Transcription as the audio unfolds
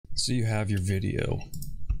So you have your video,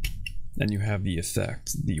 and you have the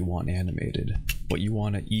effect that you want animated, but you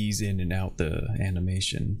want to ease in and out the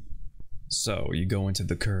animation. So you go into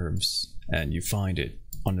the curves, and you find it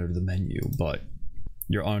under the menu, but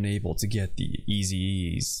you're unable to get the easy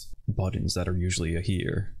ease buttons that are usually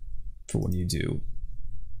here for when you do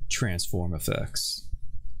transform effects.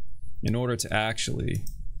 In order to actually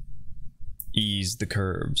ease the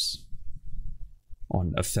curves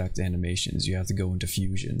on effect animations, you have to go into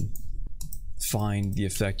Fusion, find the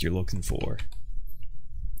effect you're looking for,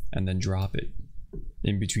 and then drop it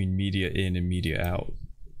in between media in and media out.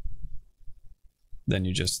 Then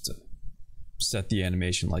you just set the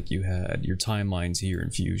animation like you had. Your timeline's here in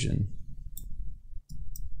Fusion.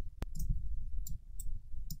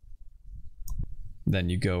 Then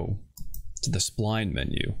you go to the spline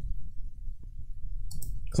menu,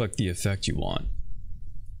 click the effect you want.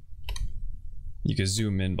 You can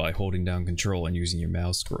zoom in by holding down Control and using your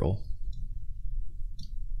mouse scroll.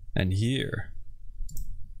 And here,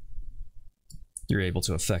 you're able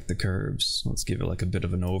to affect the curves. Let's give it like a bit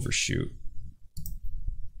of an overshoot.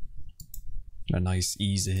 A nice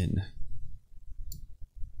ease in.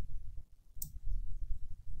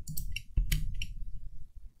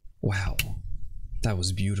 Wow, that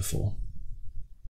was beautiful.